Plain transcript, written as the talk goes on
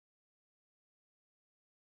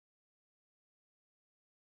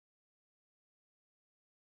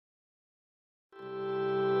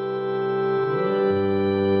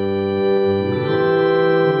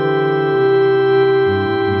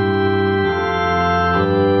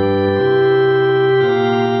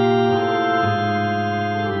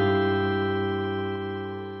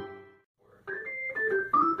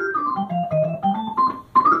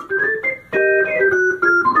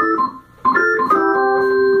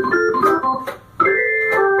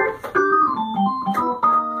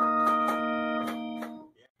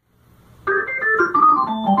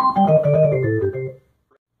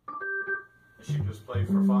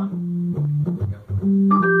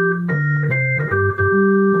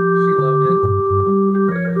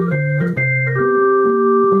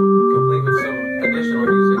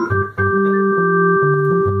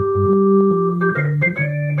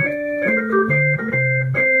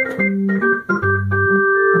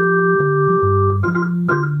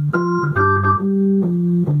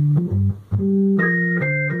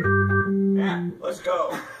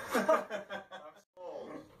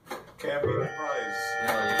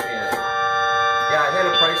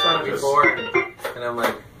before, and I'm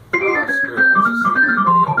like, oh, screw it, let's just see the video.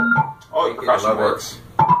 Oh, your percussion works.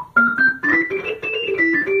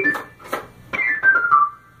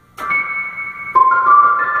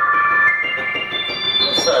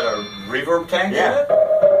 What's that, a reverb tank in it?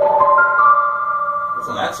 What's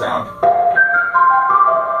in that sound?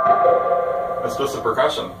 It's just the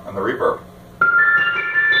percussion and the reverb.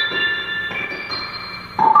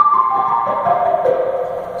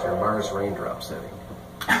 It's your Mars raindrop setting.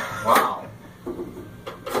 Wow.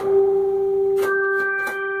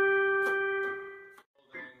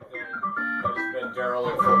 It's been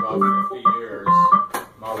derelict for about 50 years.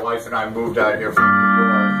 My wife and I moved out here from New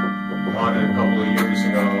York, bought it a couple of years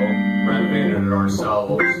ago, renovated it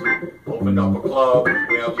ourselves, opened up a club.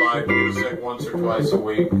 We have live music once or twice a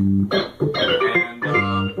week. And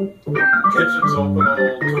kitchen's open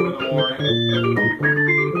till 2 in the morning.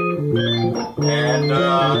 And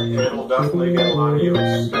it'll definitely get a lot of use.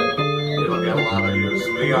 It'll get a lot of use.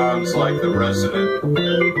 Leon's like the resident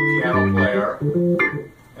piano player.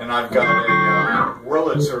 And I've got a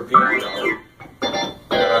Wurlitzer piano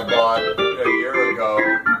that I bought a year ago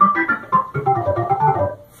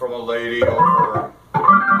from a lady over in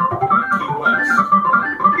Key West.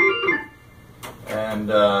 And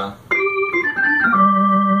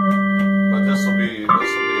but this will be a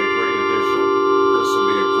great addition. This will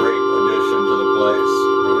be a great addition to the place,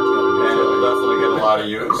 and it'll definitely get a lot of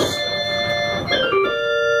use.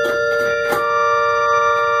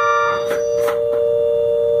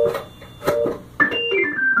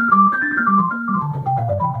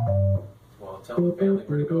 Well, tell the family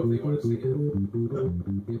where to go if they want to see it.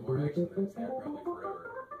 Get more action than that, probably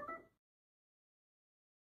forever.